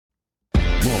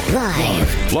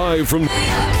Live from...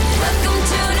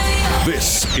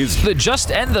 This is the Just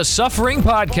End the Suffering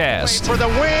podcast. For the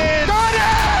win. Got it!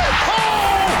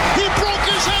 Oh! He broke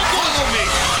his ankle.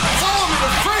 Follow me to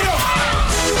freedom.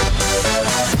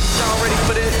 Y'all ready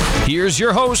for this? Here's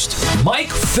your host, Mike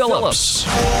Phillips.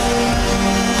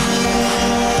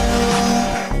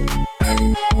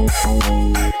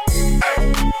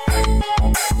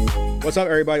 What's up,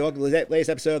 everybody? Welcome to the latest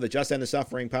episode of the Just End the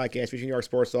Suffering podcast, featuring New York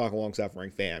sports talk along suffering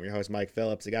fam. Your host, Mike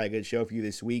Phillips. I got a good show for you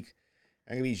this week.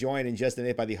 I'm going to be joined in just a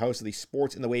minute by the host of the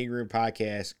Sports in the Waiting Room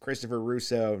podcast, Christopher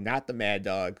Russo, not the Mad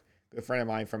Dog, good friend of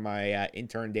mine from my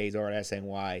intern days over at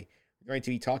SNY. We're going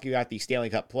to be talking about the Stanley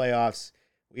Cup playoffs.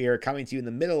 We are coming to you in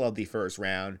the middle of the first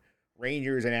round.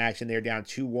 Rangers in action. They're down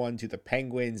 2-1 to the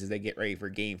Penguins as they get ready for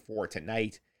Game 4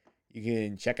 tonight. You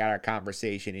can check out our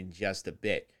conversation in just a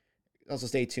bit. Also,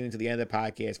 stay tuned to the end of the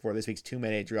podcast for this week's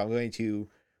 2-minute drill. I'm going to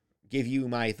give you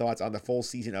my thoughts on the full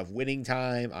season of Winning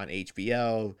Time on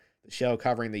HBO, the show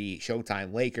covering the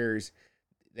Showtime Lakers.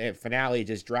 The finale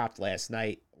just dropped last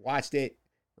night. Watched it,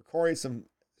 recorded some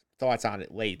thoughts on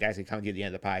it late. That's going to come to you at the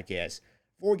end of the podcast.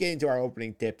 Before we get into our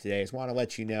opening tip today, I just want to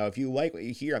let you know, if you like what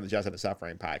you hear on the Just End the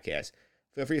Suffering podcast,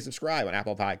 feel free to subscribe on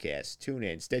Apple Podcasts,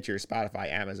 TuneIn, Stitcher,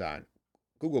 Spotify, Amazon,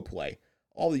 Google Play,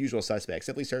 all the usual suspects.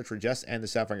 Simply search for Just End the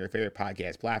Suffering, your favorite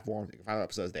podcast platform. You can find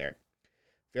episodes there.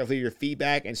 Feel free to your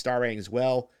feedback and star ratings as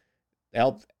well. They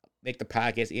help make the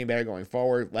podcast even better going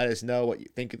forward. Let us know what you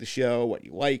think of the show, what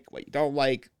you like, what you don't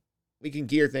like. We can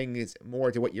gear things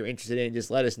more to what you're interested in.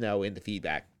 Just let us know in the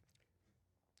feedback.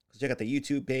 So check out the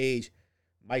YouTube page,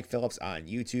 Mike Phillips on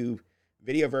YouTube.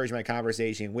 Video version of my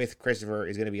conversation with Christopher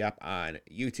is going to be up on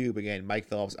YouTube. Again, Mike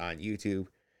Phillips on YouTube.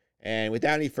 And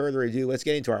without any further ado, let's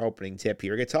get into our opening tip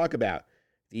here. We're going to talk about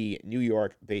the New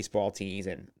York baseball teams,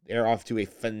 and they're off to a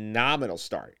phenomenal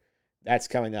start. That's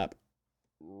coming up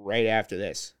right after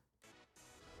this.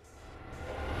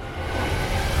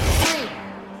 3,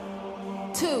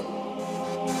 2,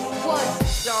 1.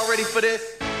 Y'all ready for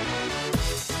this?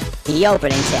 The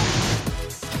opening tip.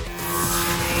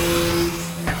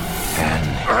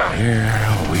 And here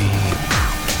we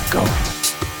go.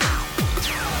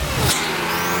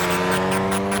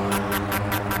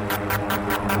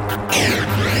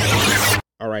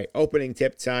 All right, opening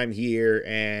tip time here,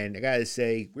 and I got to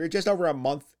say, we're just over a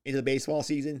month into the baseball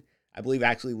season. I believe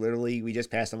actually literally we just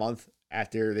passed a month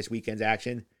after this weekend's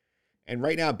action. And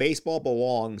right now, baseball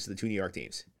belongs to the two New York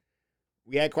teams.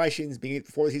 We had questions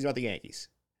before the season about the Yankees,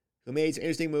 who made some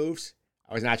interesting moves.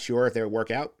 I was not sure if they would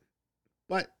work out,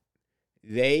 but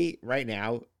they, right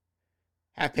now,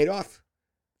 have paid off.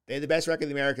 They have the best record in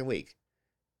the American League.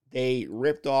 They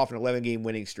ripped off an 11-game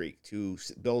winning streak to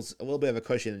build a little bit of a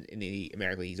cushion in the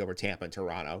American League over Tampa and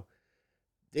Toronto.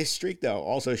 This streak, though,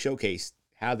 also showcased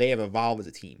how they have evolved as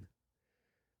a team.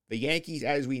 The Yankees,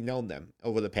 as we've known them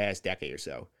over the past decade or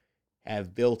so,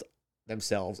 have built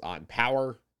themselves on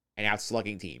power and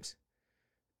outslugging teams.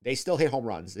 They still hit home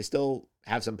runs. They still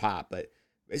have some pop, but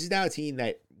this is now a team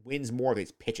that wins more of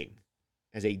its pitching.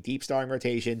 Has a deep starting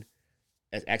rotation,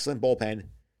 has excellent bullpen.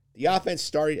 The offense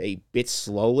started a bit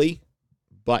slowly,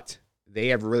 but they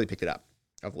have really picked it up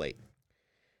of late.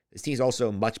 This team's also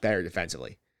much better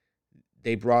defensively.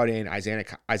 They brought in Isaiah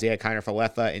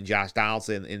Kiner-Falefa and Josh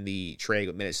Donaldson in the trade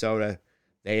with Minnesota.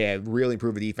 They have really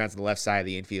improved the defense on the left side of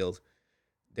the infield.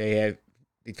 They have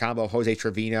the combo of Jose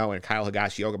Trevino and Kyle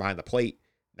Higashioka behind the plate.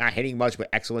 Not hitting much, but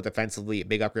excellent defensively. A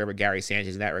big upgrade over Gary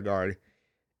Sanchez in that regard.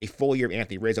 A full year of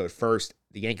Anthony Rizzo at first.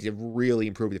 The Yankees have really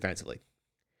improved defensively.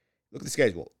 Look at the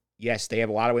schedule. Yes, they have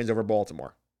a lot of wins over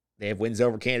Baltimore. They have wins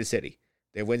over Kansas City.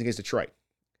 They have wins against Detroit.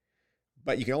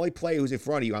 But you can only play who's in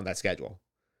front of you on that schedule.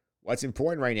 What's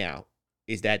important right now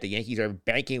is that the Yankees are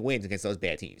banking wins against those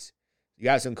bad teams. You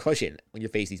have some cushion when you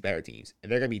face these better teams.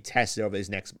 And they're going to be tested over this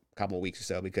next couple of weeks or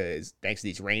so because thanks to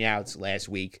these rainouts last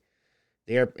week,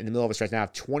 they're in the middle of a stretch now.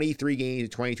 23 games,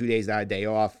 22 days without a day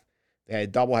off. They had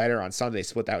a doubleheader on Sunday. They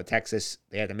split that with Texas.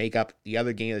 They had to make up the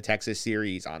other game of the Texas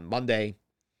series on Monday.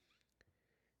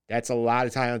 That's a lot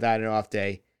of time without an off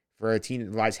day for a team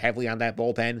that relies heavily on that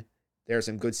bullpen. There are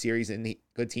some good series and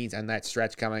good teams on that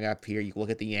stretch coming up here. You can look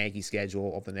at the Yankee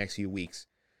schedule over the next few weeks.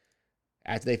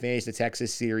 After they finish the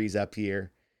Texas series up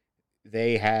here,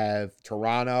 they have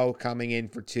Toronto coming in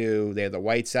for 2. They have the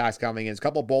White Sox coming in. There's a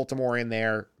couple of Baltimore in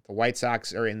there. The White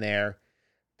Sox are in there.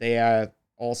 They have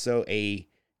also a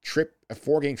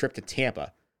 4-game trip to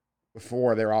Tampa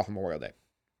before they're off Memorial Day.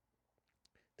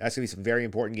 That's going to be some very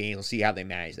important games. We'll see how they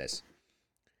manage this.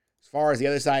 As far as the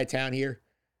other side of town here,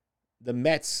 the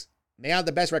Mets, they have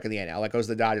the best record in the NL. That goes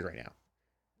to the Dodgers right now.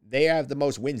 They have the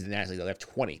most wins in the National League. They have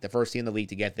 20, the first team in the league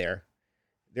to get there.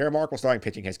 Their remarkable starting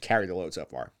pitching has carried the load so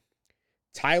far.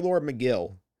 Tyler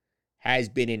McGill has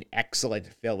been an excellent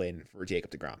fill-in for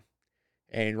Jacob deGrom.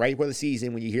 And right before the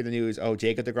season, when you hear the news, oh,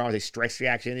 Jacob deGrom has a stress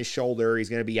reaction in his shoulder, he's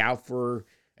going to be out for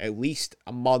at least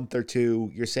a month or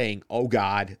two, you're saying, oh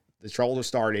God, the troubles have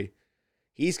started.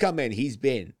 He's come in, he's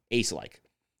been ace-like.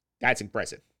 That's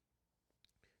impressive.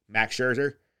 Max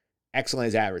Scherzer, excellent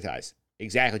as advertised.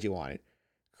 Exactly what you wanted.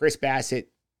 Chris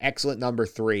Bassett, excellent number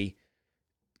 3.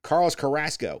 Carlos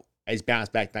Carrasco has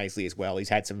bounced back nicely as well. He's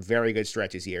had some very good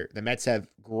stretches here. The Mets have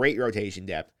great rotation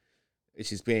depth,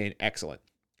 which has been excellent.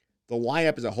 The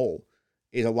lineup as a whole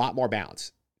is a lot more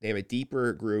balanced. They have a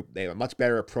deeper group. They have a much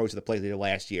better approach to the play than they did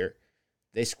last year.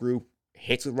 This group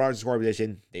hits with runners in scoring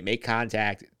position. They make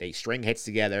contact. They string hits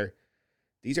together.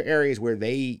 These are areas where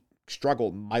they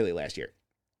struggled mightily last year.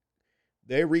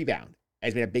 Their rebound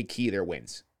has been a big key to their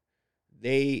wins.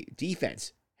 They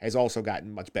defense has also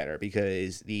gotten much better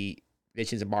because the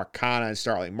additions of Mark Canha and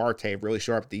Starling Marte have really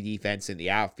shored up the defense in the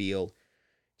outfield.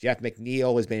 Jeff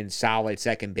McNeil has been solid at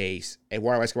second base.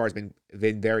 Eduardo Escobar has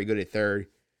been very good at third.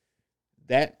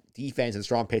 That defense and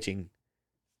strong pitching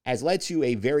has led to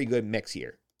a very good mix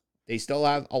here. They still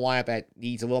have a lineup that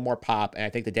needs a little more pop, and I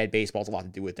think the dead baseball has a lot to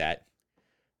do with that.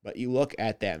 But you look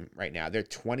at them right now, they're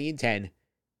 20-10.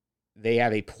 They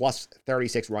have a plus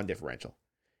 36 run differential.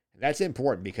 And that's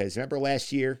important because remember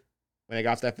last year when they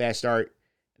got off that fast start,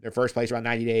 their first place around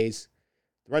 90 days,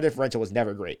 the run differential was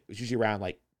never great. It was usually around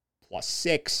like plus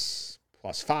 6,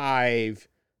 plus 5,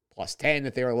 plus 10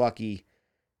 if they were lucky.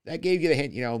 That gave you the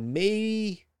hint,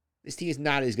 maybe this team is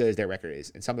not as good as their record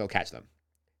is, and somebody will catch them.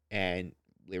 And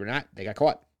believe it or not, they got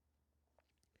caught.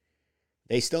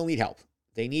 They still need help.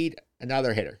 They need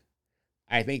another hitter.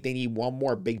 I think they need one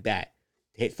more big bat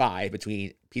to hit 5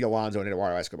 between Pete Alonso and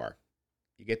Eduardo Escobar.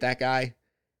 You get that guy?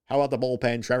 How about the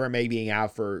bullpen? Trevor May being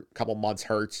out for a couple months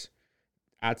hurts.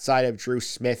 Outside of Drew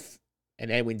Smith and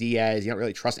Edwin Diaz, you don't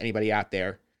really trust anybody out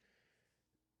there.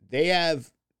 They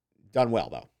have done well,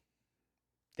 though.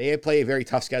 They have played a very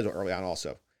tough schedule early on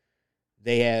also.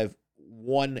 They have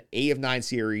won 8 of 9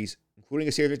 series, including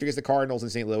a series victory against the Cardinals in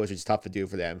St. Louis, which is tough to do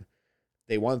for them.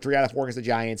 They won 3 out of 4 against the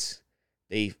Giants.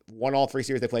 They won all 3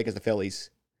 series they played against the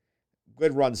Phillies.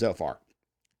 Good run so far.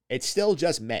 It's still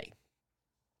just May.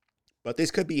 But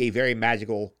this could be a very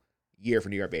magical year for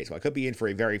New York baseball. It could be in for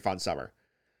a very fun summer.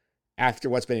 After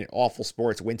what's been an awful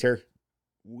sports winter,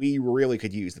 we really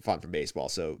could use the fun from baseball.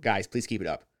 So, guys, please keep it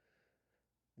up.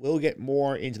 We'll get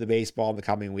more into the baseball in the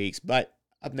coming weeks. But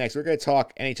up next, we're going to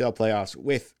talk NHL playoffs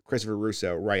with Christopher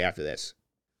Russo right after this.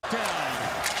 Down.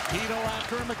 Tito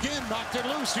after him again. Knocked it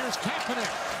loose. Here's Kapanen.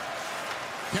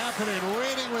 Kapanen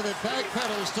waiting with it. Back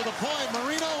pedals to the point.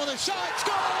 Marino with a shot.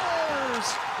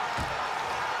 Scores!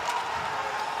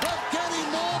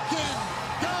 Evgeny Malkin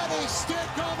got a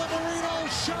stick on the Marino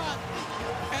shot.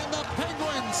 And the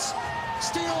Penguins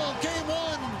steal game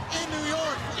 1 in New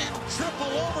York in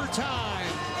triple overtime.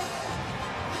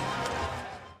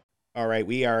 All right,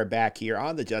 we are back here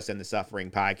on the Just End the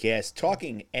Suffering podcast,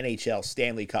 talking NHL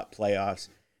Stanley Cup playoffs.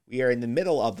 We are in the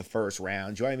middle of the first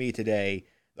round. Joining me today,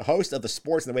 the host of the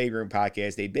Sports in the Waiting Room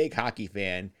podcast, a big hockey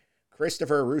fan,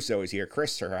 Christopher Russo is here.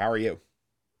 Christopher, how are you?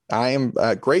 I am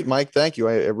great, Mike. Thank you.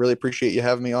 I really appreciate you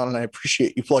having me on, and I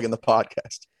appreciate you plugging the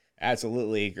podcast.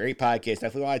 Absolutely. Great podcast.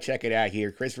 Definitely want to check it out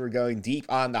here. Christopher going deep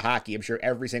on the hockey, I'm sure,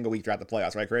 every single week throughout the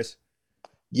playoffs. Right, Chris?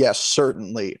 Yes,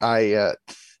 certainly. I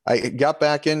got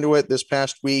back into it this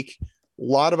past week. A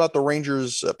lot about the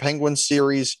Rangers Penguins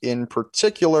series in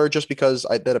particular, just because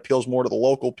that appeals more to the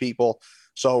local people.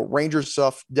 So Rangers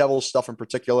stuff, Devils stuff in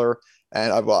particular,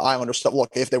 and Islanders stuff.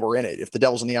 Look, if they were in it, if the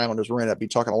Devils and the Islanders were in it, I'd be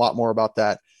talking a lot more about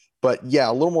that. But yeah,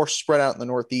 a little more spread out in the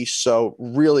Northeast. So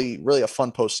really, really a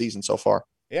fun postseason so far.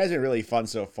 It has been really fun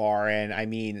so far. And I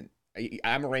mean,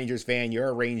 I'm a Rangers fan. You're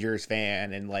a Rangers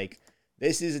fan. And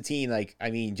this is a team,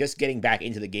 just getting back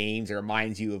into the games, it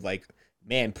reminds you of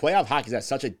man, playoff hockey is at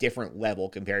such a different level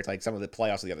compared to some of the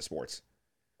playoffs of the other sports.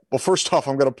 Well, first off,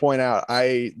 I'm going to point out,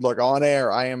 on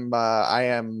air, I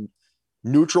am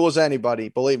neutral as anybody.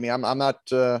 Believe me, I'm not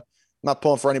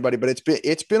pulling for anybody, but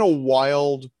it's been a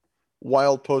wild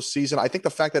postseason. I think the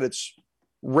fact that it's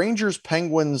Rangers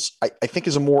Penguins, I think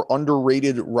is a more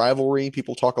underrated rivalry.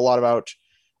 People talk a lot about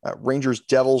Rangers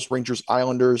Devils, Rangers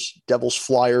Islanders, Devils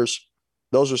Flyers.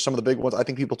 Those are some of the big ones. I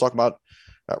think people talk about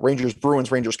Rangers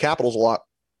Bruins, Rangers Capitals a lot.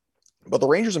 But the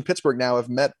Rangers in Pittsburgh now have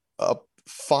met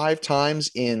 5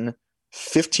 times in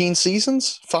 15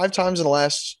 seasons, 5 times in the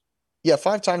last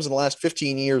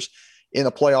 15 years in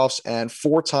the playoffs, and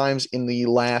 4 times in the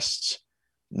last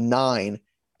 9.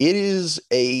 It is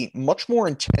a much more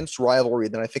intense rivalry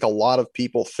than I think a lot of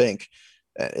people think.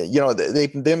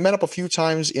 They met up a few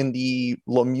times in the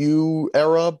Lemieux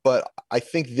era, but I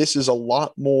think this is a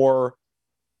lot more.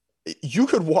 You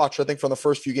could watch, I think, from the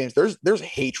first few games. There's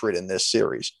hatred in this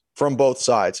series from both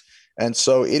sides, and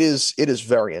so it is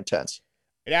very intense.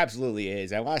 It absolutely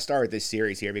is. I want to start with this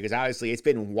series here because obviously it's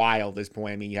been wild at this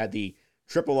point. I mean, you had the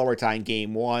triple overtime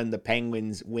game 1. The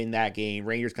Penguins win that game.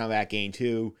 Rangers come back game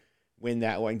 2, win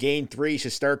that one. Game 3,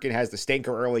 Shesterkin has the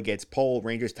stinker early, gets pulled.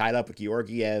 Rangers tied up with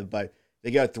Georgiev, but they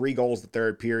got 3 goals the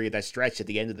third period. That stretch at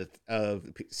the end of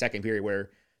the second period where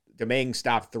Domingue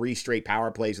stopped 3 straight power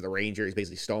plays with the Rangers,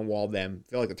 basically stonewalled them. I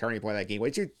feel like the turning point of that game.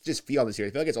 What did you just feel on this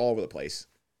series? I feel like it's all over the place.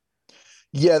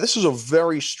 Yeah, this is a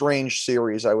very strange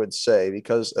series, I would say,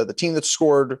 because the team that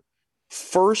scored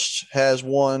first has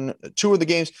won 2 of the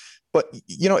games. But,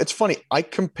 it's funny. I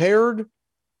compared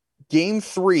game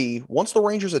 3, once the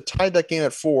Rangers had tied that game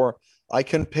at 4, I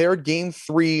compared game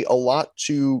 3 a lot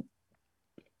to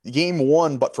game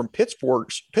 1, but from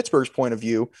Pittsburgh's point of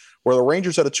view, where the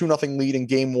Rangers had a 2-0 lead in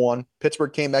game 1.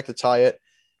 Pittsburgh came back to tie it.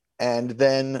 And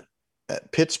then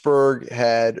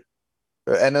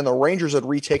the Rangers had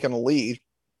retaken the lead,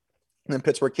 and then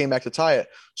Pittsburgh came back to tie it.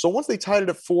 So once they tied it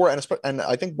at 4, and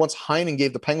I think once Heinen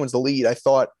gave the Penguins the lead, I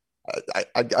thought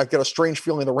I got a strange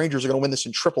feeling the Rangers are going to win this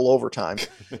in triple overtime.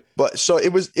 But so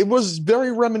it was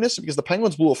very reminiscent because the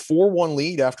Penguins blew a 4-1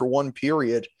 lead after 1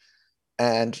 period,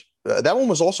 and that one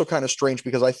was also kind of strange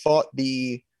because I thought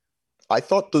the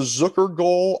Zucker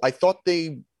goal, I thought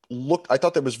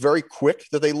that was very quick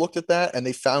that they looked at that and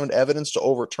they found evidence to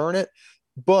overturn it,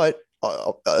 but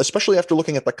especially after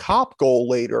looking at the Kopp goal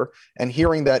later and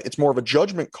hearing that it's more of a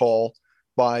judgment call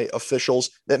by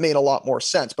officials, that made a lot more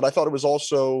sense. But I thought it was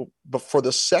also, for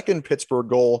the second Pittsburgh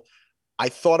goal, I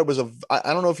thought it was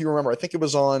I don't know if you remember, I think it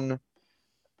was on,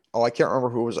 I can't remember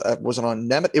who it was. Was it on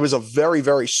Nemeth? It was a very,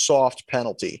 very soft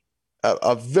penalty,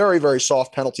 a very, very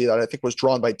soft penalty that I think was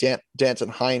drawn by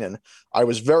Danton Heinen. I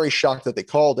was very shocked that they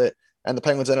called it, and the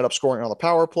Penguins ended up scoring on the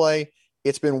power play.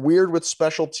 It's been weird with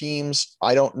special teams.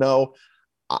 I don't know.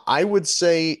 I would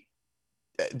say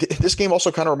this game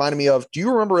also kind of reminded me of, do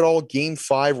you remember at all game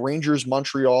 5 Rangers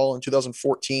Montreal in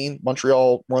 2014?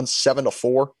 Montreal runs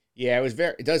 7-4. Yeah,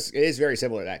 it is very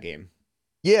similar to that game.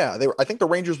 Yeah, I think the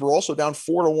Rangers were also down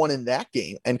 4-1 in that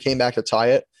game and came back to tie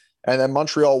it. And then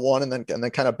Montreal won and then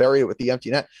kind of buried it with the empty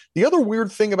net. The other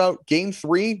weird thing about game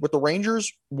 3 with the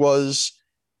Rangers was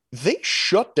they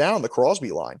shut down the Crosby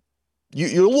line.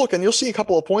 You look and you'll see a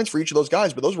couple of points for each of those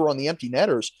guys, but those were on the empty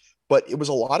netters. But it was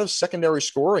a lot of secondary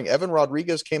scoring. Evan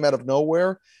Rodriguez came out of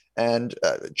nowhere, and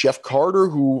Jeff Carter,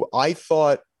 who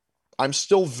I'm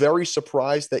still very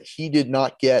surprised that he did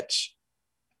not get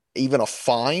even a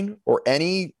fine or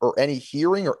any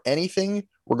hearing or anything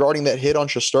regarding that hit on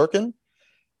Shesterkin.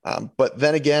 But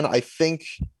then again, I think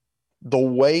the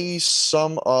way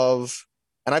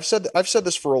and I've said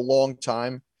this for a long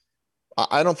time,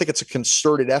 I don't think it's a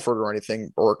concerted effort or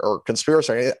anything or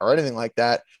conspiracy or anything like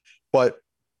that. But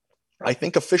I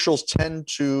think officials tend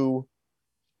to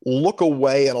look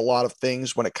away at a lot of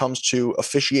things when it comes to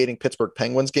officiating Pittsburgh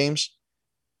Penguins games.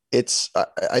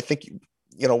 I think,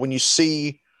 when you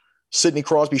see Sidney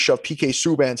Crosby shove PK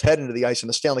Subban's head into the ice in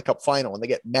the Stanley Cup final and they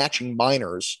get matching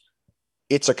minors,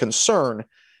 it's a concern.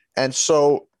 And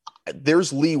so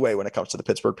there's leeway when it comes to the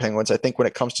Pittsburgh Penguins, I think, when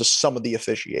it comes to some of the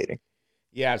officiating.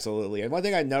 Yeah, absolutely. And one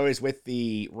thing I noticed with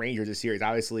the Rangers this series,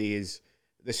 obviously, is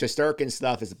the Shesterkin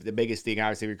stuff is the biggest thing,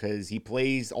 obviously, because he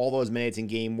plays all those minutes in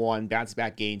game 1, bounces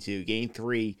back game 2. Game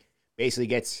 3, basically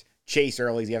gets chased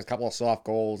early. He has a couple of soft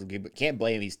goals. Can't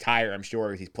blame him. He's tired, I'm sure,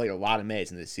 because he's played a lot of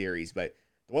minutes in this series. But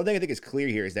the one thing I think is clear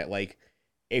here is that,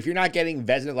 if you're not getting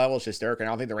Vezina level Shesterkin, I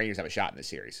don't think the Rangers have a shot in this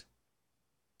series.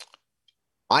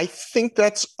 I think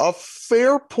that's a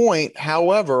fair point.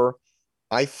 However,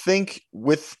 I think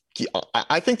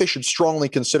they should strongly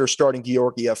consider starting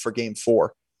Georgiev for game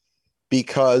 4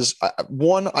 because,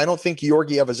 one, I don't think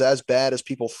Georgiev is as bad as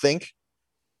people think.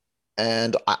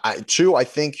 And two, I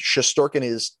think Shesterkin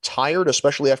is tired,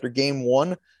 especially after game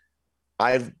 1.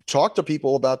 I've talked to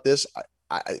people about this.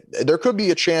 There could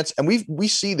be a chance, and we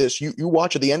see this. You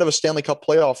watch at the end of a Stanley Cup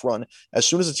playoff run, as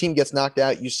soon as a team gets knocked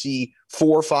out, you see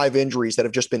 4 or 5 injuries that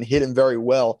have just been hidden very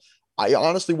well. I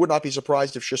honestly would not be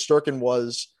surprised if Shesterkin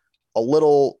was a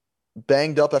little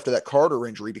banged up after that Carter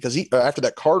injury after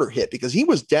that Carter hit, because he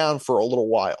was down for a little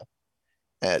while.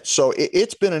 So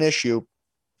it's been an issue.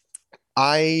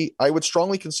 I would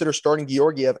strongly consider starting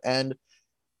Georgiev. And,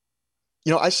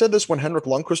 I said this when Henrik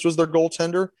Lundqvist was their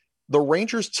goaltender. The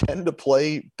Rangers tend to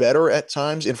play better at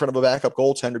times in front of a backup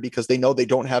goaltender because they know they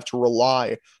don't have to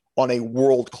rely on a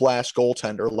world-class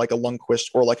goaltender like a Lundqvist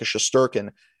or like a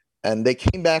Shesterkin. and they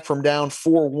came back from down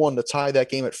 4-1 to tie that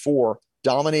game at 4,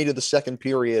 dominated the second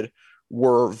period,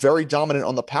 were very dominant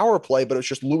on the power play, but it was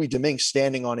just Louis Domingue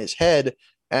standing on his head.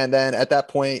 And then at that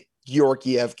point,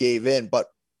 Georgiev gave in. But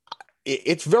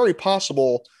it's very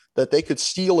possible that they could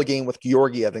steal a game with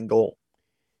Georgiev in goal.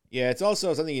 Yeah, it's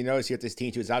also something you notice here with this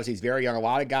team, too, is obviously he's very young. A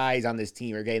lot of guys on this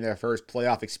team are getting their first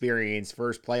playoff experience,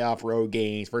 first playoff road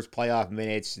games, first playoff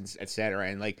minutes, et cetera.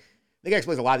 And, like, I think that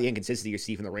explains a lot of the inconsistency you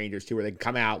see from the Rangers, too, where they can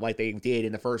come out like they did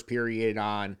in the first period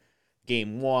on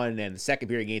game 1 and the second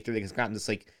period game 3. They can come out just,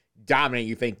 like, dominate.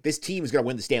 You think this team is going to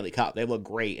win the Stanley Cup. They look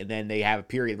great. And then they have a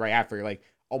period right after, you're like,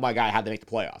 oh, my God, how'd they make the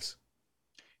playoffs?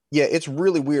 Yeah, it's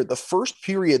really weird. The first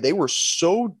period, they were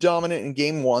so dominant in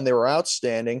game 1. They were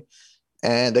outstanding.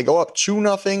 And they go up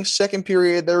 2-0. Second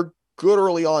period, they're good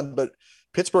early on, but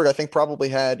Pittsburgh, I think, probably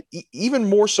had even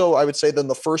more so, I would say, than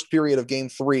the first period of game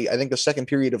 3. I think the second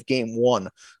period of game 1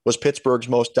 was Pittsburgh's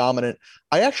most dominant.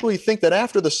 I actually think that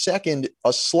after the second,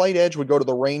 a slight edge would go to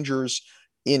the Rangers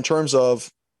in terms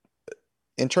of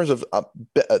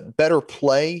better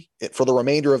play for the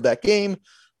remainder of that game.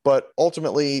 But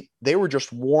ultimately, they were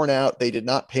just worn out. They did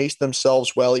not pace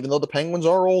themselves well, even though the Penguins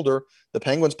are older. The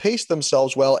Penguins paced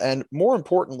themselves well. And more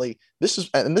importantly, this has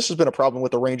been a problem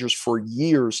with the Rangers for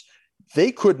years.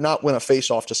 They could not win a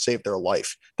faceoff to save their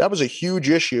life. That was a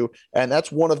huge issue. And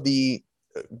that's one of the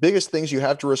biggest things you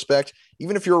have to respect.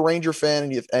 Even if you're a Ranger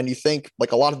fan and you think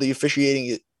like a lot of the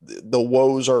officiating, the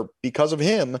woes are because of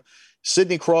him,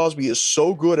 Sidney Crosby is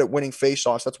so good at winning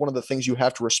faceoffs. That's one of the things you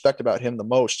have to respect about him the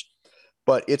most.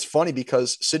 But it's funny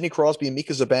because Sidney Crosby and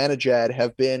Mika Zibanejad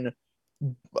have been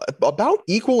about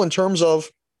equal in terms of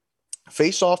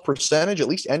face-off percentage, at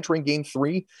least entering game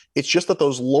 3. It's just that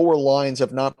those lower lines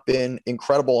have not been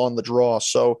incredible on the draw.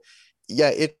 So, yeah,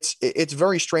 it's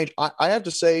very strange. I have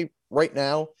to say right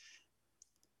now,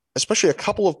 especially a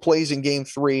couple of plays in game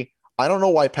 3, I don't know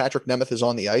why Patrick Nemeth is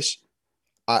on the ice.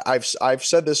 I've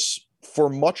said this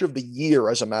for much of the year,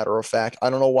 as a matter of fact.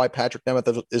 I don't know why Patrick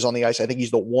Nemeth is on the ice. I think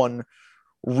he's the one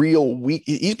real weak.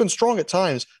 He's been strong at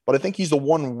times, but I think he's the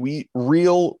one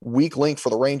real weak link for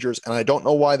the Rangers. And I don't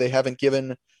know why they haven't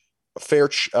given a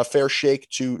fair shake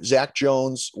to Zach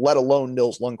Jones, let alone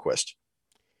Nils Lundqvist.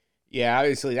 Yeah,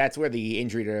 obviously that's where the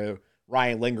injury to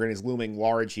Ryan Lindgren is looming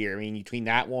large here. I mean, between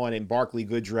that one and Barclay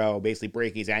Goodrow basically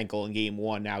breaking his ankle in game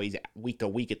 1, now he's week to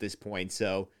week at this point.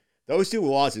 So those two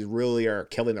losses really are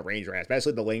killing the Rangers,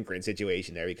 especially the Lindgren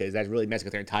situation there, because that's really messing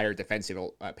with their entire defensive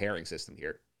pairing system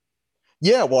here.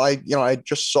 Yeah, well, I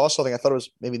just saw something. I thought it was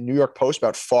maybe the New York Post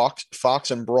about Fox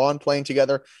and Braun playing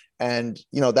together. And,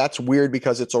 that's weird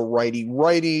because it's a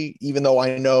righty, even though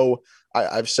I know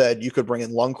I've said you could bring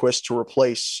in Lundqvist to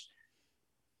replace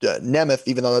Nemeth,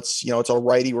 even though it's a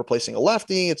righty replacing a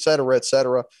lefty, et cetera, et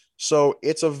cetera. So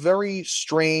it's a very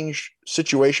strange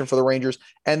situation for the Rangers.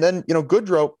 And then,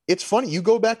 Goodrow, it's funny. You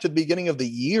go back to the beginning of the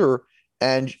year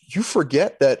and you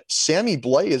forget that Sammy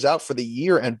Blais is out for the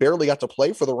year and barely got to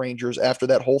play for the Rangers after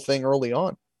that whole thing early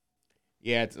on.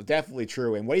 Yeah, it's definitely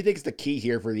true. And what do you think is the key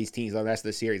here for these teams on the rest of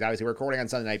the series? Obviously, we're recording on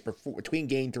Sunday night between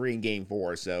game 3 and game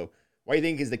 4. So what do you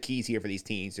think is the keys here for these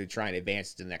teams to try and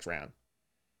advance to the next round?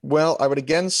 Well, I would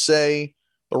again say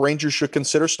the Rangers should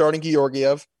consider starting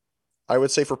Georgiev. I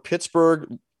would say for Pittsburgh,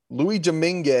 Louis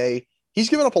Domingue, he's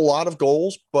given up a lot of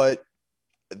goals, but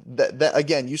that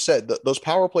again, you said those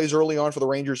power plays early on for the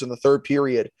Rangers in the third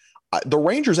period, the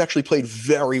Rangers actually played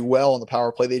very well on the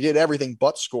power play. They did everything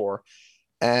but score.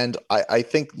 And I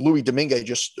think Louis Domingue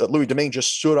just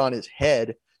stood on his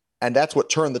head, and that's what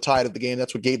turned the tide of the game.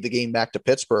 That's what gave the game back to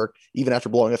Pittsburgh, even after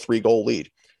blowing a 3-goal lead.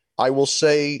 I will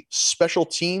say special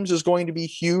teams is going to be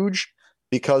huge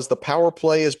because the power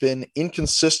play has been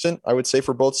inconsistent, I would say,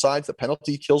 for both sides. The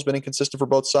penalty kill's been inconsistent for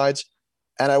both sides.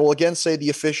 And I will again say the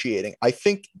officiating. I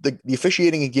think the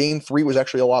officiating in game 3 was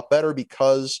actually a lot better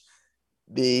because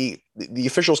the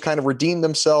officials kind of redeemed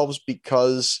themselves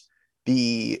because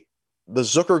the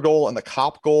Zucker goal and the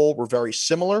Kopp goal were very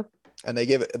similar, and they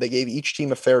gave each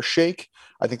team a fair shake.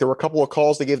 I think there were a couple of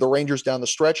calls they gave the Rangers down the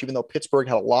stretch, even though Pittsburgh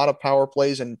had a lot of power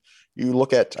plays. And you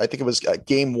look at, I think it was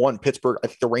game 1, Pittsburgh, I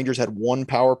think the Rangers had 1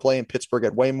 power play and Pittsburgh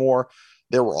had way more.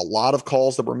 There were a lot of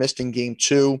calls that were missed in game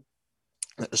 2,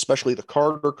 especially the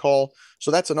Carter call. So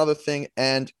that's another thing.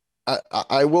 And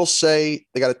I will say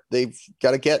they've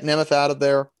got to get Nemeth out of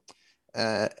there.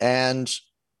 And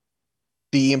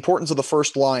the importance of the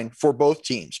first line for both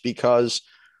teams, because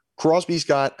Crosby's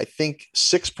got, I think,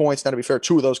 6 points. Now, to be fair,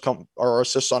 2 of those are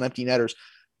assists on empty netters,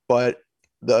 but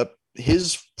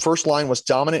his first line was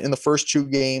dominant in the first 2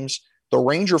 games. The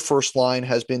Ranger first line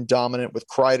has been dominant with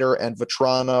Kreider and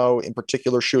Vetrano in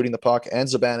particular shooting the puck, and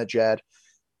Zibanejad.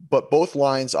 but both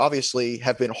lines obviously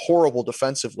have been horrible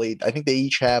defensively. I think they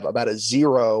each have about a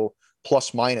 0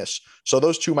 plus minus. So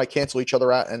those two might cancel each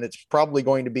other out, and it's probably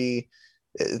going to be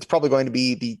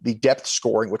the depth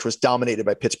scoring, which was dominated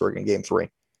by Pittsburgh in Game 3.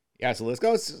 Yeah, so let's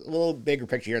go a little bigger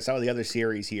picture here. Some of the other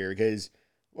series here, because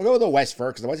we'll go with the West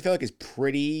first, because the West I feel like is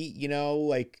pretty,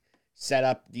 like set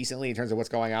up decently in terms of what's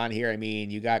going on here. I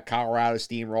mean, you got Colorado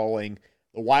steamrolling.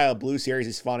 The Wild Blue series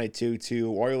is fun at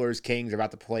 2-2. Oilers Kings are about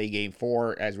to play Game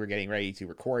 4 as we're getting ready to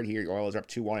record here. The Oilers are up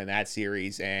 2-1 in that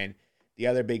series, and the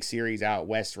other big series out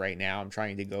west right now. I'm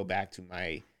trying to go back to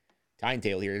my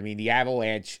timetable here. I mean, the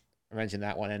Avalanche. I mentioned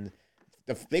that one, and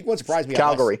the big one surprised me.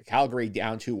 Calgary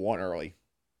down 2-1 early.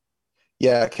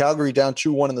 Yeah, Calgary down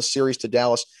 2-1 in the series to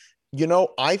Dallas.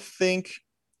 I think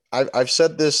I've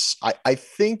said this. I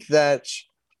think that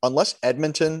unless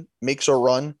Edmonton makes a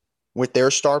run with their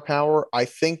star power, I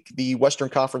think the Western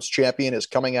Conference champion is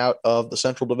coming out of the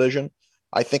Central Division.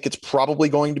 I think it's probably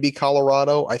going to be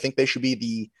Colorado. I think they should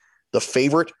be the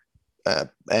favorite,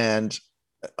 but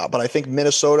I think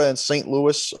Minnesota and St.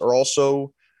 Louis are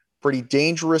also pretty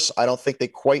dangerous. I don't think they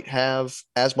quite have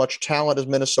as much talent as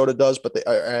Minnesota does, but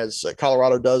as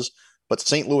Colorado does. But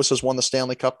St. Louis has won the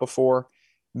Stanley Cup before.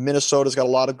 Minnesota's got a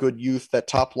lot of good youth. That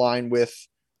top line with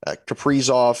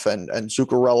Kaprizov and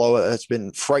Zuccarello has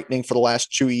been frightening for the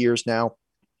last 2 years now.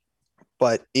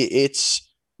 But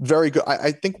it's very good.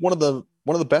 I think one of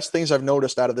the best things I've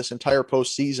noticed out of this entire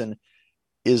postseason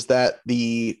is that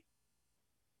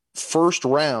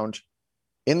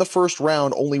in the first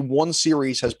round, only one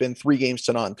series has been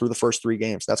 3-0 through the first 3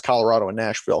 games. That's Colorado and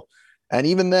Nashville. And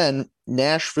even then,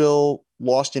 Nashville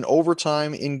lost in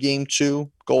overtime in Game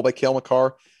 2, goal by Cale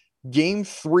Makar. Game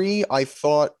 3, I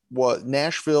thought was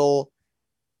Nashville.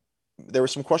 There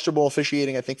was some questionable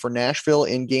officiating, I think, for Nashville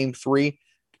in Game 3.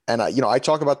 And I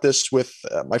talk about this with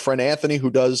my friend Anthony,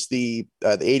 who does the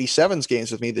 87s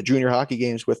games with me, the junior hockey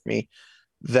games with me,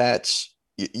 that,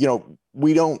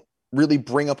 we don't really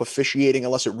bring up officiating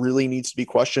unless it really needs to be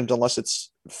questioned, unless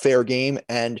it's fair game.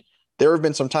 And there have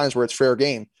been some times where it's fair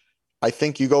game. I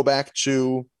think you go back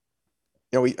to,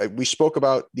 we spoke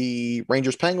about the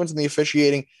Rangers Penguins and the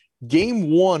officiating. Game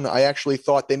 1, I actually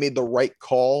thought they made the right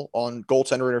call on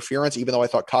goaltender interference, even though I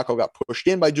thought Kakko got pushed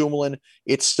in by Dumoulin.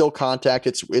 It's still contact.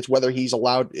 It's whether he's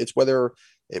allowed, it's whether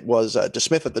it was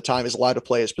DeSmith at the time is allowed to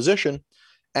play his position.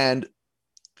 And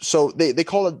so they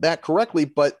called it that correctly,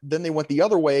 but then they went the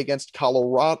other way against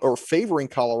Colorado, or favoring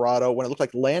Colorado, when it looked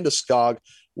like Landeskog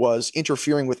was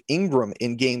interfering with Ingram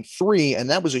in Game 3, and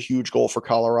that was a huge goal for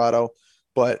Colorado.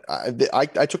 But I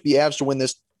took the Avs to win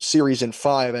this series in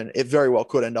 5, and it very well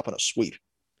could end up in a sweep.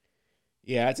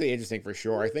 Yeah, that's interesting for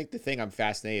sure. I think the thing I'm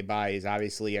fascinated by is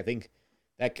obviously, I think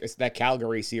that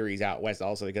Calgary series out west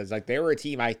also, because they were a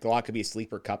team I thought could be a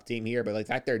sleeper cup team here, but the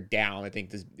fact they're down, I think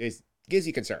this gives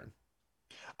you concern.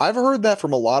 I've heard that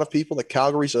from a lot of people, that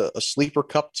Calgary's a sleeper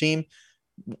cup team,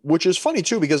 which is funny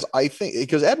too, because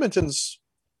Edmonton's,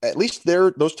 at least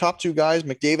those top 2 guys,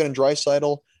 McDavid and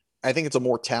Draisaitl, I think it's a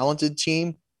more talented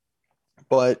team.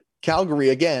 But Calgary,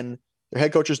 again, their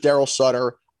head coach is Daryl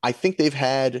Sutter. I think they've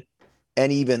had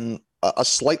a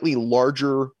slightly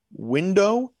larger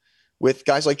window with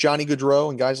guys like Johnny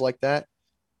Gaudreau and guys like that.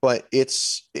 But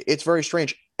it's very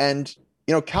strange. And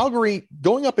Calgary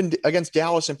going up against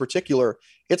Dallas in particular,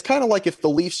 it's kind of like if the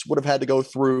Leafs would have had to go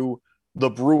through the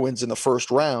Bruins in the first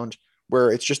round,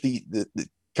 where it's just the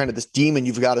kind of this demon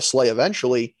you've got to slay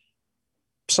eventually.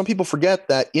 Some people forget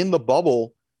that in the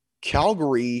bubble,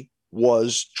 Calgary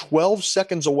was 12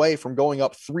 seconds away from going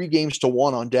up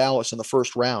 3-1 on Dallas in the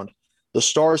first round. The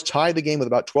Stars tied the game with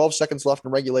about 12 seconds left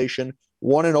in regulation,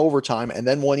 won in overtime, and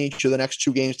then won each of the next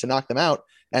 2 games to knock them out.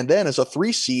 And then as a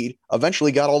 3 seed,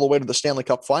 eventually got all the way to the Stanley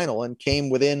Cup final and came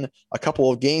within a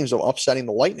couple of games of upsetting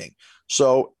the Lightning.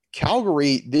 So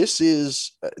Calgary,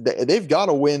 they've got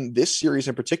to win this series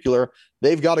in particular.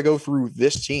 They've got to go through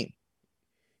this team.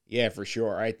 Yeah, for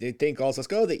sure. I think also, let's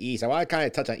go to the East. I want to kind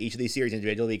of touch on each of these series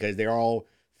individually because they're all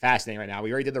fascinating right now.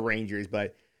 We already did the Rangers,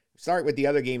 but start with the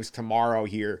other games tomorrow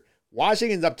here.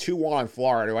 Washington's up 2-1 on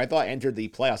Florida, who I thought entered the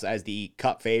playoffs as the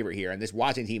cup favorite here, and this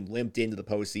Washington team limped into the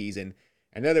postseason.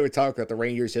 I know they were talking about the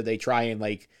Rangers, so they try and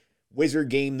wizard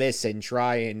game this and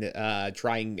try and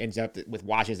end up with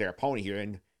Washington as their opponent here,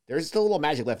 and there's still a little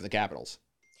magic left in the Capitals.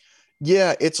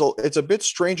 Yeah, it's a bit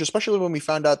strange, especially when we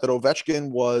found out that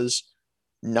Ovechkin was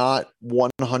not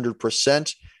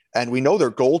 100%, and we know their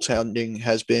goaltending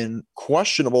has been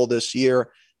questionable this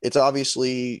year. It's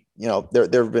obviously, there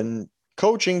have been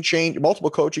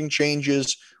multiple coaching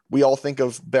changes. We all think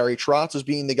of Barry Trotz as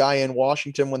being the guy in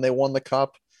Washington when they won the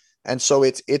cup. And so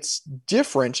it's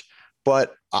different,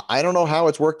 but I don't know how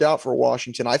it's worked out for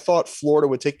Washington. I thought Florida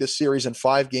would take this series in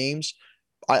 5 games.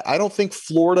 I don't think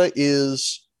Florida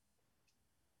is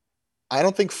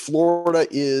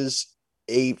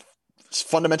a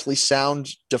fundamentally sound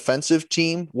defensive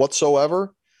team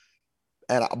whatsoever.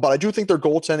 But I do think their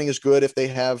goaltending is good if they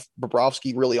have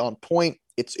Bobrovsky really on point.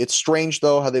 It's strange,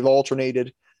 though, how they've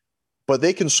alternated, but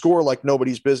they can score like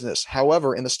nobody's business.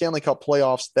 However, in the Stanley Cup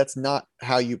playoffs, that's not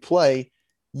how you play.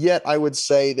 Yet I would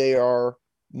say they are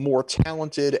more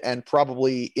talented and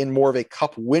probably in more of a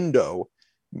cup window,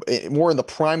 more in the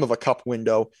prime of a cup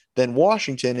window than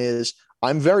Washington is.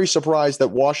 I'm very surprised that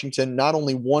Washington not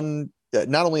only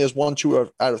has won 2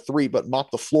 out of 3, but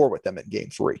mopped the floor with them in Game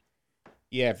 3.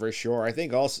 Yeah, for sure. I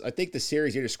think the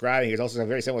series you're describing here is also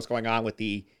very similar to what's going on with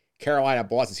the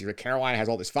Carolina-Boston series. Carolina has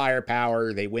all this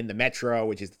firepower. They win the Metro,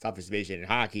 which is the toughest division in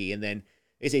hockey. And then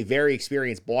it's a very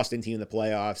experienced Boston team in the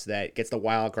playoffs that gets the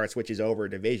wild card, switches over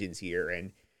divisions here.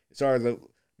 And sort of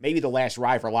maybe the last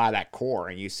ride for a lot of that core.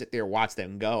 And you sit there, watch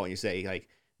them go, and you say, like,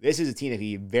 this is a team that can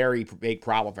be a very big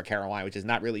problem for Carolina, which has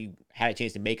not really had a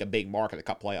chance to make a big mark in the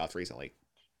Cup playoffs recently.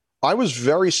 I was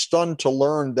very stunned to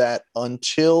learn that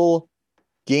until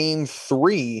Game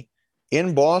 3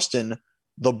 in Boston,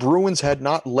 the Bruins had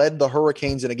not led the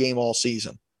Hurricanes in a game all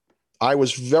season. I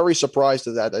was very surprised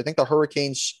at that. I think the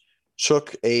Hurricanes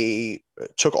took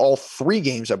all 3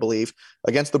 games, I believe,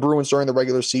 against the Bruins during the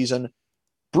regular season.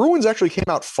 Bruins actually came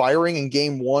out firing in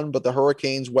Game 1, but the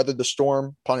Hurricanes weathered the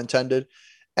storm, pun intended,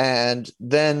 and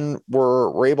then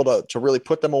were able to really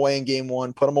put them away in Game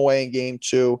 1, put them away in Game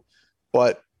 2.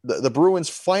 But the Bruins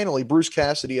finally, Bruce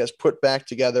Cassidy has put back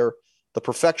together the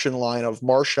perfection line of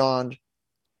Marchand,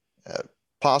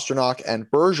 Pastrnak, and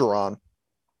Bergeron.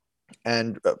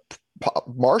 And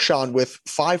Marchand with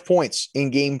 5 points in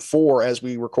Game 4 as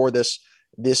we record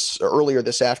this earlier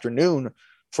this afternoon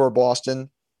for Boston.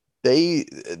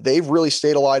 They've really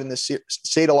stayed alive in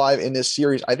this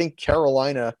series. I think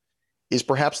Carolina is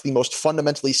perhaps the most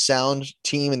fundamentally sound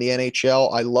team in the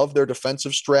NHL. I love their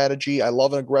defensive strategy. I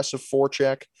love an aggressive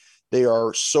forecheck. They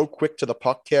are so quick to the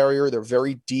puck carrier. They're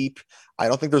very deep. I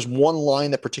don't think there's one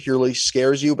line that particularly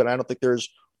scares you, but I don't think there's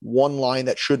one line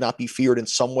that should not be feared in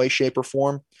some way, shape, or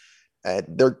form.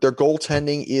 Their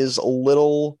goaltending is a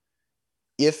little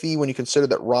iffy when you consider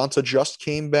that Raanta just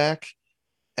came back,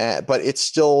 but it's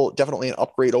still definitely an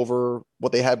upgrade over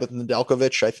what they had with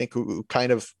Nedeljkovic, I think, who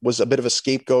kind of was a bit of a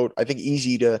scapegoat. I think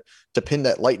easy to pin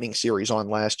that Lightning series on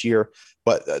last year.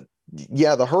 But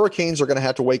yeah, the Hurricanes are going to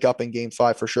have to wake up in Game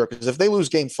 5 for sure, because if they lose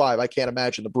Game 5, I can't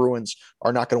imagine the Bruins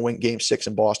are not going to win Game 6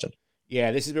 in Boston.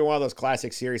 Yeah, this has been one of those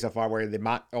classic series so far where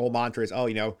the old mantra is,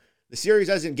 the series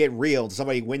doesn't get real until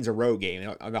somebody wins a road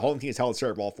game. The whole team has held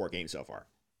serve all 4 games so far.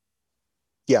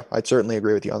 Yeah, I'd certainly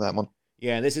agree with you on that one.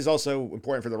 Yeah, and this is also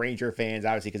important for the Ranger fans,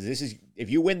 obviously, because if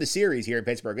you win the series here in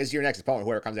Pittsburgh, this is your next opponent,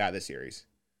 whoever comes out of this series.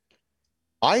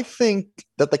 I think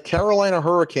that the Carolina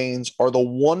Hurricanes are the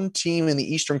one team in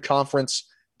the Eastern Conference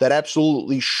that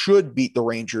absolutely should beat the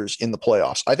Rangers in the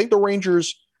playoffs. I think the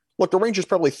Rangers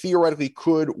probably theoretically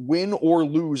could win or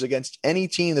lose against any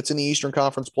team that's in the Eastern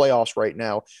Conference playoffs right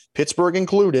now, Pittsburgh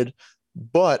included.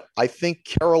 But I think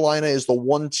Carolina is the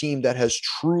one team that has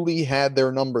truly had their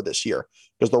number this year,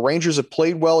 because the Rangers have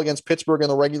played well against Pittsburgh in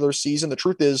the regular season. The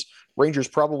truth is, Rangers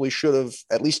probably should have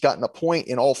at least gotten a point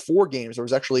in all 4 games. There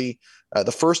was actually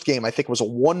the first game, I think, was a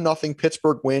 1-0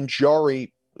 Pittsburgh win.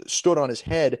 Jarry stood on his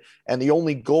head, and the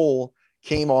only goal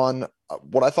came on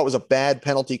what I thought was a bad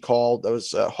penalty call. That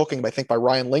was hooking, I think, by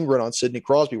Ryan Lindgren on Sidney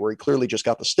Crosby, where he clearly just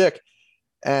got the stick.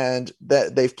 And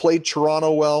that they've played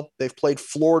Toronto well. They've played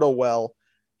Florida well.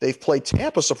 They've played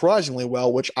Tampa surprisingly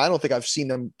well, which I don't think I've seen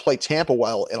them play Tampa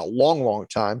well in a long, long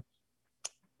time.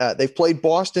 They've played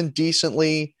Boston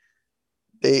decently.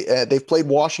 They've played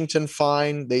Washington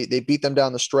fine. They beat them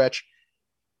down the stretch.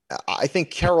 I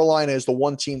think Carolina is the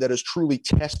one team that has truly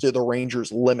tested the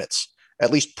Rangers' limits,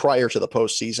 at least prior to the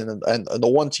postseason, and the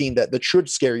one team that should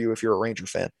scare you if you're a Ranger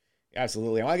fan.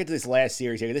 Absolutely. I want to get to this last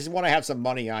series here. This is one I have some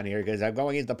money on here because I'm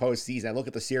going into the postseason. I look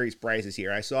at the series prices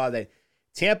here. I saw that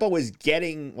Tampa was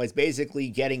basically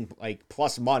getting like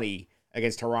plus money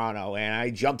against Toronto, and I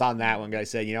jumped on that one because I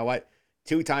said, you know what?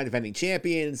 2-time defending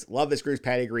champions. Love this group's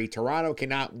pedigree. Toronto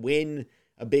cannot win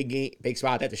a big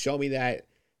spot. They have to show me that.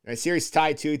 The series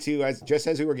tied 2-2 just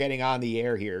as we were getting on the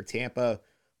air here. Tampa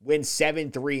wins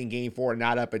 7-3 in Game 4,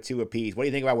 not up at 2 apiece. What do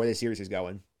you think about where this series is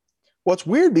going? Well, it's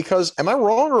weird because, am I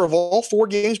wrong, or have all 4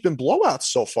 games been blowouts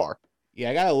so far?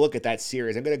 Yeah, I got to look at that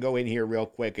series. I'm going to go in here real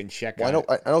quick and check. Well,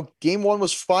 I know Game 1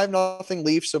 was 5-0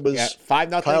 Leafs. It was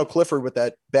 5-0. Kyle Clifford with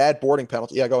that bad boarding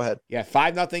penalty. Yeah, go ahead. Yeah,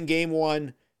 5-0 Game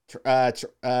 1.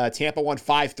 Tampa won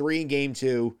 5-3 in Game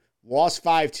 2. lost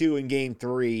 5-2 in game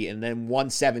 3, and then won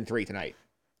 7-3 tonight.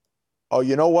 Oh,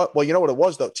 you know what? Well, you know what it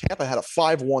was, though? Tampa had a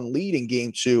 5-1 lead in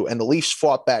game 2, and the Leafs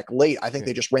fought back late. I think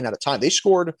they just ran out of time. They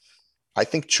scored, I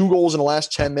think, 2 goals in the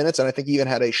last 10 minutes, and I think even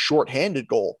had a shorthanded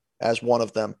goal as one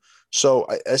of them. So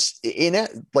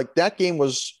that game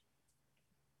was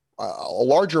a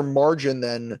larger margin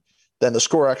than the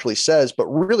score actually says. But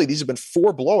really, these have been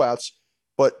 4 blowouts,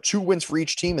 but 2 wins for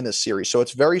each team in this series. So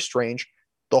it's very strange.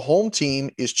 The home team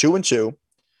is 2-2,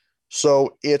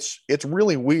 so it's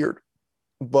really weird.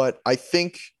 But I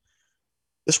think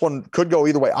this one could go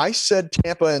either way. I said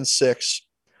Tampa in 6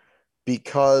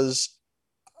 because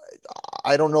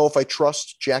I don't know if I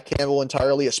trust Jack Campbell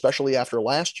entirely, especially after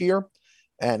last year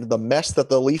and the mess that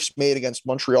the Leafs made against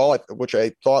Montreal, which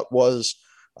I thought was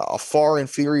a far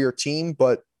inferior team,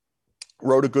 but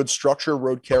rode a good structure,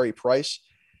 rode Carey Price.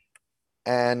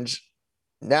 And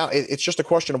now it's just a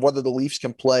question of whether the Leafs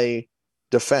can play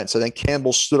defense. I think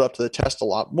Campbell stood up to the test a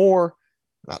lot more.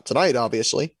 Not tonight,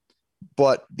 obviously,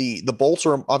 but the Bolts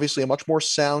are obviously a much more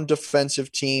sound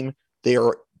defensive team. They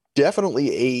are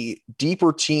definitely a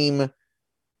deeper team.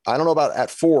 I don't know about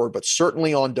at forward, but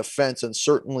certainly on defense, and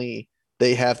certainly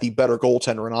they have the better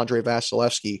goaltender in Andrei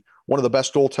Vasilevsky, one of the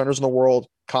best goaltenders in the world,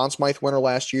 Conn Smythe winner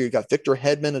last year. You got Victor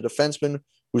Hedman, a defenseman, who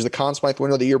was the Conn Smythe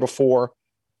winner the year before.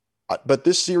 But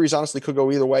this series honestly could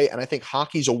go either way, and I think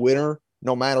hockey's a winner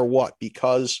no matter what,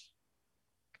 because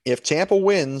if Tampa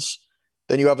wins,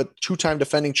 then you have a 2-time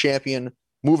defending champion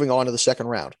moving on to the second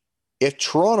round. If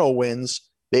Toronto wins,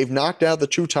 they've knocked out the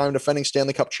 2-time defending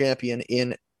Stanley Cup champion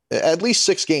in at least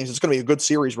 6 games. It's going to be a good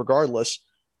series regardless.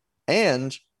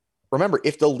 And remember,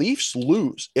 if the Leafs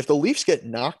lose, if the Leafs get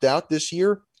knocked out this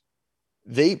year,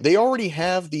 they already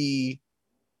have the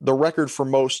record for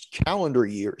most calendar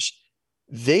years.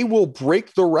 They will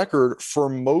break the record for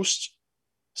most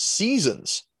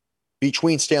seasons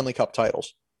between Stanley Cup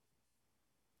titles.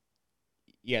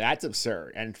 Yeah, that's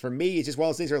absurd. And for me, it's just one of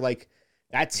those things where, like,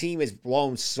 that team has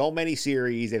blown so many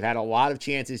series. They've had a lot of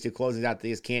chances to close it out. They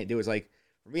just can't do it. It's like,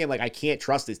 for me, I'm like, I can't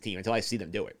trust this team until I see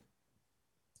them do it.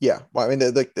 Yeah. Well, I mean,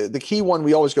 the key one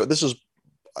we always go, this is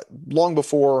long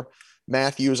before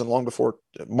Matthews and long before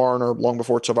Marner, long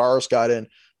before Tavares got in,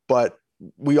 but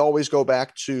we always go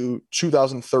back to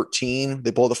 2013.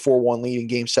 They blow the 4-1 lead in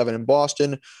Game 7 in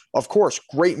Boston. Of course,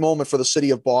 great moment for the city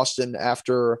of Boston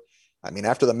after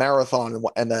the marathon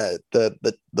and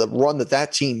the run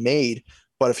that team made.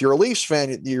 But if you're a Leafs fan,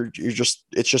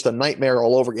 it's just a nightmare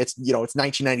all over. It's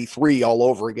 1993 all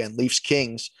over again, Leafs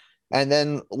Kings. And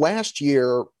then last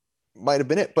year might have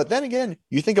been it. But then again,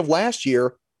 you think of last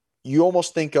year, you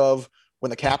almost think of when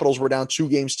the Capitals were down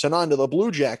 2-0 to the Blue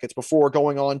Jackets before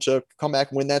going on to come back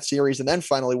and win that series and then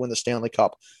finally win the Stanley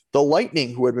Cup. The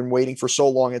Lightning, who had been waiting for so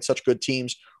long at such good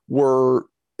teams,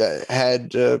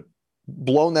 had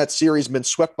blown that series, been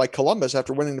swept by Columbus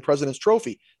after winning the President's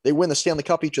Trophy. They win the Stanley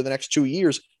Cup each of the next 2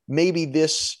 years. Maybe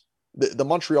the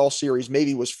Montreal series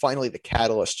maybe was finally the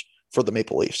catalyst for the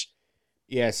Maple Leafs.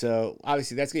 Yeah, so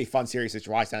obviously that's going to be a fun series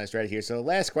to watch down the stretch here. So the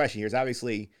last question here is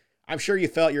obviously, I'm sure you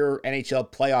felt your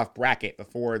NHL playoff bracket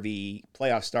before the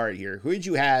playoffs started here. Who did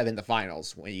you have in the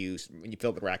finals when you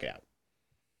filled the bracket out?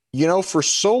 For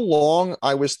so long,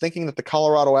 I was thinking that the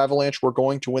Colorado Avalanche were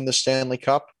going to win the Stanley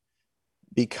Cup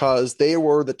because they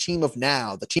were the team of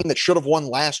now, the team that should have won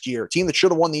last year, team that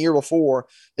should have won the year before.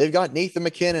 They've got Nathan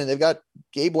McKinnon. They've got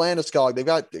Gabe Landeskog. They've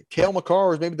got Cale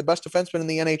Makar, who's maybe the best defenseman in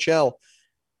the NHL.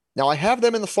 Now, I have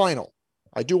them in the final.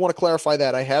 I do want to clarify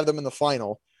that. I have them in the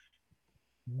final.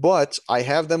 But I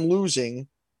have them losing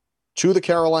to the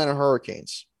Carolina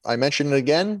Hurricanes. I mentioned it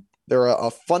again. They're a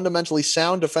fundamentally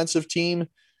sound defensive team.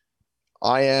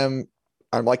 I'm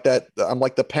like that. I'm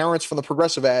like the parents from the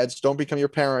Progressive ads. Don't become your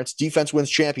parents. Defense wins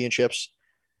championships,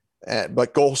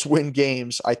 but goals win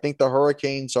games. I think the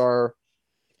Hurricanes are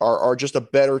just a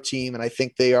better team, and I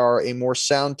think they are a more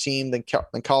sound team than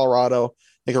Colorado.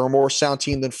 I think they're a more sound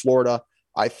team than Florida.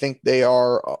 I think they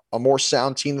are a more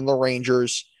sound team than the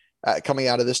Rangers coming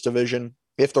out of this division.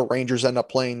 If the Rangers end up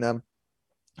playing them,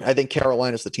 I think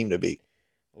Carolina's the team to beat.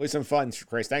 Always some fun,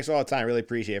 Chris. Thanks for all the time. Really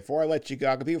appreciate it. Before I let you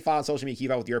go, can people follow on social media,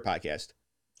 keep up with your podcast?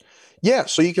 Yeah,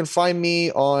 so you can find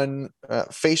me on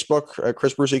Facebook,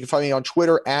 Chris Russo. You can find me on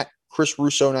Twitter at Chris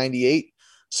Russo98,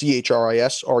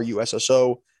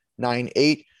 ChrisRusso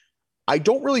 98. I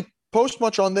don't really post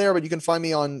much on there, but you can find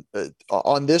me on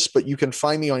this, but you can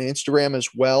find me on Instagram as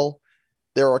well.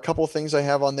 There are a couple of things I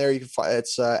have on there. You can find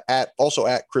it's at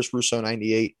Chris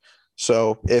Russo98.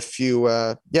 So if you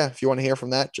want to hear from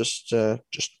that, just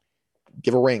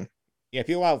give a ring. Yeah, if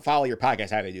you want to follow your podcast,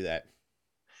 how do they do that?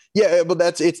 Yeah, but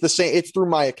it's the same. It's through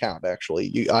my account,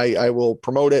 actually. I will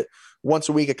promote it once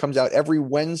a week. It comes out every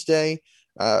Wednesday,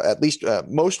 at least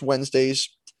most Wednesdays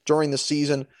during the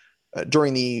season,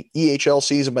 during the EHL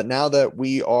season. But now that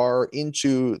we are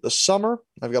into the summer,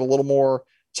 I've got a little more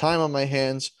time on my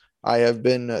hands. I have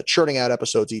been churning out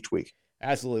episodes each week.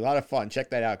 Absolutely. A lot of fun.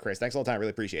 Check that out, Chris. Thanks all the time. Really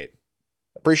appreciate it.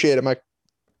 Appreciate it, Mike.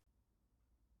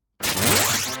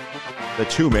 The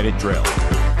 2-minute drill.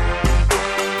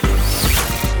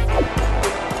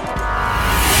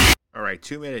 All right,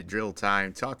 2-minute drill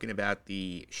time. Talking about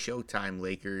the Showtime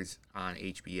Lakers on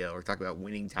HBO. We're talking about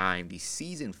Winning Time. The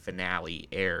season finale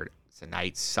aired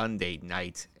tonight, Sunday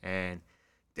night, and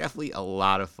definitely a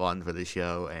lot of fun for the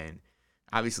show. And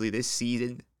obviously, this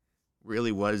season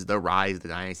really was the rise of the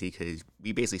dynasty because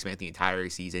we basically spent the entire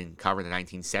season covering the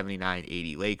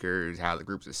 1979-80 Lakers, how the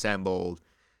groups assembled.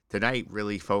 Tonight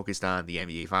really focused on the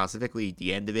NBA Finals, specifically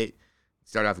the end of it.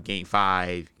 Started off with Game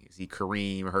 5. You see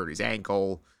Kareem hurt his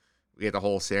ankle. We had the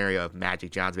whole scenario of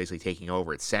Magic Johnson basically taking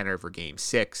over at center for Game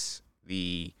 6.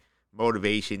 The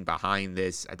motivation behind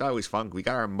this, I thought it was fun. We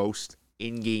got our most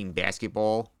in-game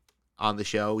basketball on the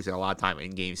show. We spent a lot of time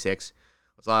in Game 6. It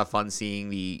was a lot of fun seeing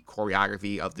the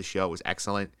choreography of the show was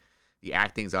excellent. The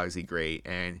acting is obviously great.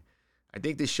 And I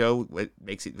think this show, what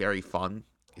makes it very fun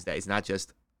is that it's not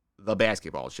just the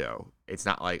basketball show. It's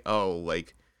not like, oh,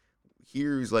 like,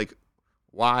 here's like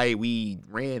why we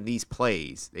ran these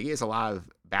plays. They give us a lot of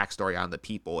backstory on the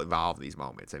people involved in these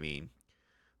moments. I mean,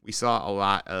 we saw a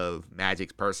lot of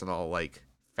Magic's personal like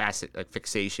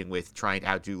fixation with trying to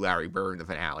outdo Larry Bird in the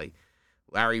finale.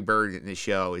 Larry Bird in the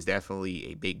show is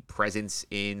definitely a big presence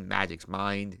in Magic's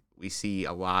mind. We see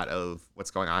a lot of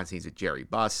what's going on scenes with Jerry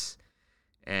Buss,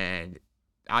 and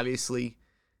obviously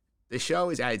the show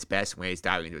is at its best when it's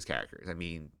diving into its characters. I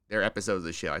mean, there are episodes of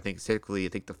the show. I think the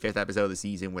 5th episode of the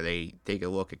season where they take a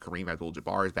look at Kareem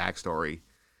Abdul-Jabbar's backstory.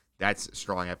 That's a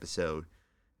strong episode.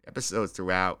 Episodes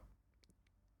throughout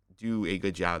do a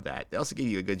good job of that. They also give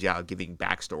you a good job of giving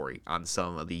backstory on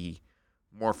some of the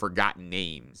more forgotten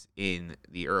names in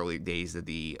the early days of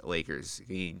the Lakers.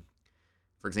 I mean,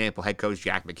 for example, head coach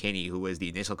Jack McKinney, who was the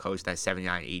initial coach of that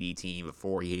 79-80 team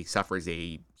before he suffers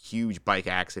a huge bike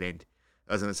accident,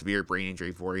 doesn't have a severe brain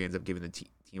injury before he ends up giving the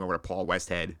team over to Paul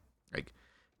Westhead. Like,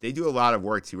 they do a lot of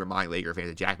work to remind Laker fans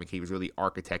that Jack McKinney was really the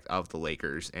architect of the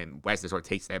Lakers, and Westhead sort of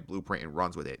takes that blueprint and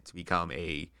runs with it to become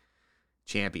a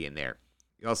champion there.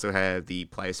 You also have the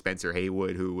player Spencer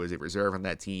Haywood, who was a reserve on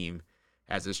that team,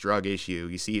 has this drug issue.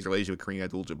 You see his relationship with Kareem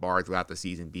Abdul-Jabbar throughout the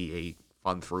season be a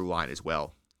fun through line as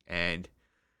well. And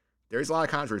there's a lot of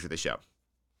controversy with the show.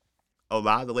 A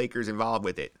lot of the Lakers involved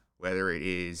with it, whether it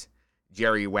is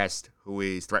Jerry West, who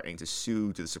is threatening to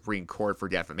sue to the Supreme Court for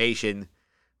defamation,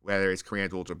 whether it's Kareem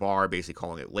Abdul-Jabbar basically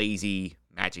calling it lazy,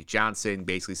 Magic Johnson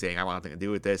basically saying, I want nothing to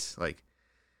do with this. Like,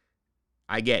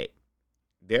 I get it.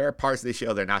 There are parts of the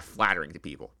show that are not flattering to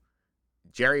people.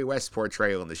 Jerry West's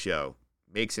portrayal in the show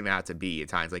makes him out to be, at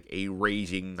times, like a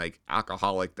raging, like,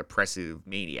 alcoholic, depressive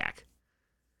maniac.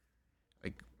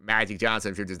 Like, Magic Johnson,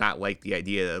 I'm sure, does not like the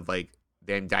idea of, like,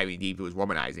 them diving deep into his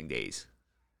womanizing days.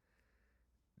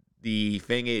 The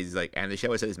thing is, like, and the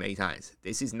show has said this many times,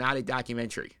 this is not a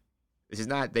documentary. This is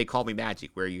not They Call Me Magic,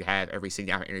 where you have every sitting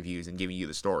down for interviews and giving you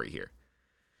the story here.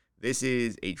 This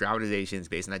is a dramatization. It's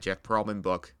based on that Jeff Pearlman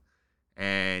book.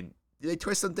 And did they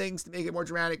twist some things to make it more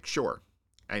dramatic? Sure.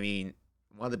 I mean,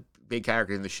 one of the big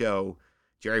characters in the show,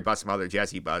 Jerry Buss' mother,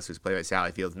 Jessie Buss, who's played by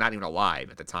Sally Fields, not even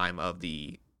alive at the time of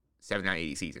the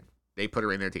 79-80 season. They put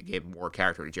her in there to give more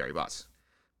character to Jerry Buss,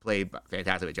 played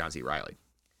fantastic by John C. Reilly.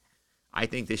 I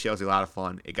think this show's a lot of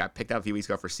fun. It got picked up a few weeks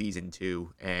ago for season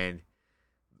 2, and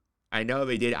I know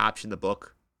they did option the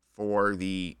book for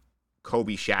the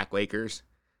Kobe Shaq Lakers.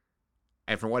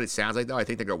 And from what it sounds like, though, I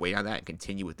think they're going to wait on that and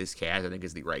continue with this cast. I think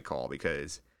is the right call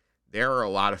because there are a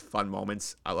lot of fun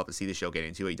moments. I love to see the show get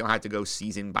into it. You don't have to go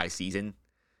season by season.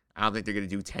 I don't think they're going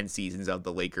to do 10 seasons of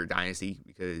the Laker dynasty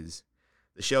because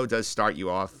the show does start you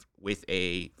off with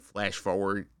a flash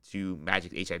forward to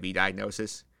Magic's HIV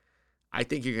diagnosis. I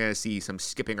think you're going to see some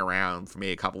skipping around for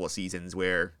maybe a couple of seasons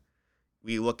where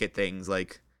we look at things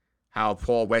like how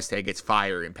Paul Westhead gets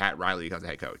fired and Pat Riley becomes the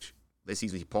head coach. This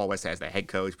season, Paul Westhead is the head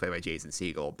coach, played by Jason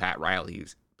Segel. Pat Riley,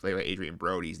 who's played by Adrian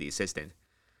Brody, is the assistant.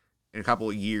 In a couple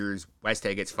of years,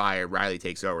 Westhead gets fired, Riley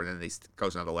takes over, and then they go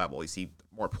to another level. You see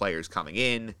more players coming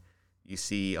in. You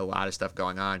see a lot of stuff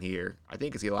going on here. I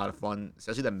think it's a lot of fun,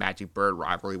 especially the Magic Bird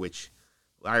rivalry, which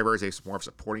Larry Bird is more of a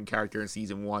supporting character in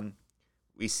season 1.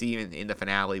 We see him in the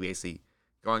finale basically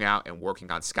going out and working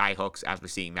on skyhooks after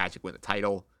seeing Magic win the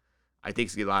title. I think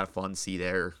it's going to be a lot of fun to see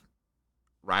their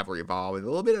rivalry evolve and a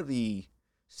little bit of the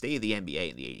state of the NBA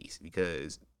in the 80s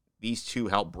because these two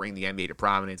helped bring the NBA to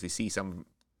prominence. We see some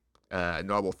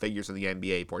notable figures in the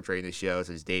NBA portrayed in the show,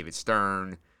 such as David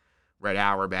Stern, Red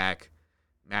Auerbach,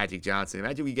 Magic Johnson.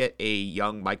 Imagine we get a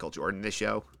young Michael Jordan in this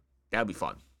show. That would be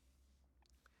fun.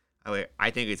 I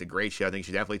think it's a great show. I think you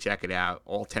should definitely check it out.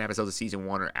 All 10 episodes of season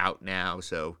 1 are out now,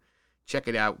 so check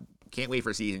it out. Can't wait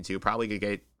for season 2. Probably going to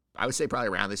get, I would say probably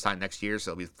around this time next year,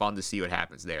 so it'll be fun to see what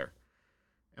happens there.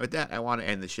 And with that, I want to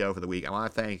end the show for the week. I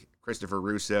want to thank Christopher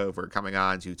Russo for coming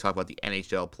on to talk about the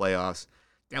NHL playoffs.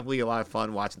 Definitely a lot of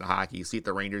fun watching the hockey. See if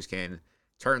the Rangers can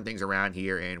turn things around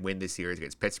here and win this series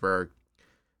against Pittsburgh.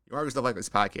 You are going to like this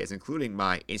podcast, including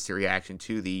my instant reaction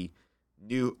to the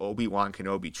new Obi-Wan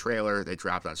Kenobi trailer that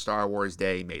dropped on Star Wars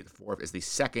Day, May the 4th. It's the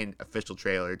second official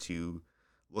trailer to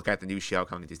look at the new show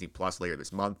coming to Disney Plus later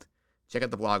this month. Check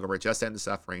out the blog over at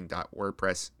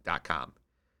justendthesuffering.wordpress.com.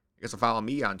 You can also follow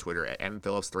me on Twitter at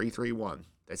mphillips331.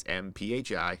 That's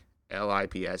MPHILIPS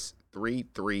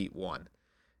 331.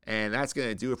 And that's going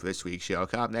to do it for this week's show.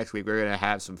 Coming up next week, we're going to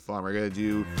have some fun. We're going to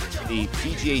do the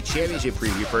PGA Championship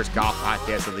preview, first golf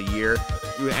podcast of the year,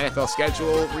 do an NFL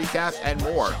schedule recap, and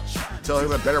more. Until we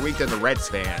have a better week than the Reds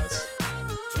fans.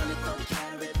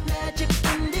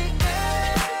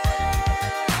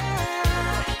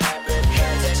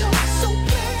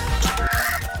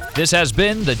 This has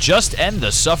been the Just End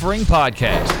the Suffering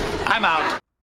podcast. I'm out.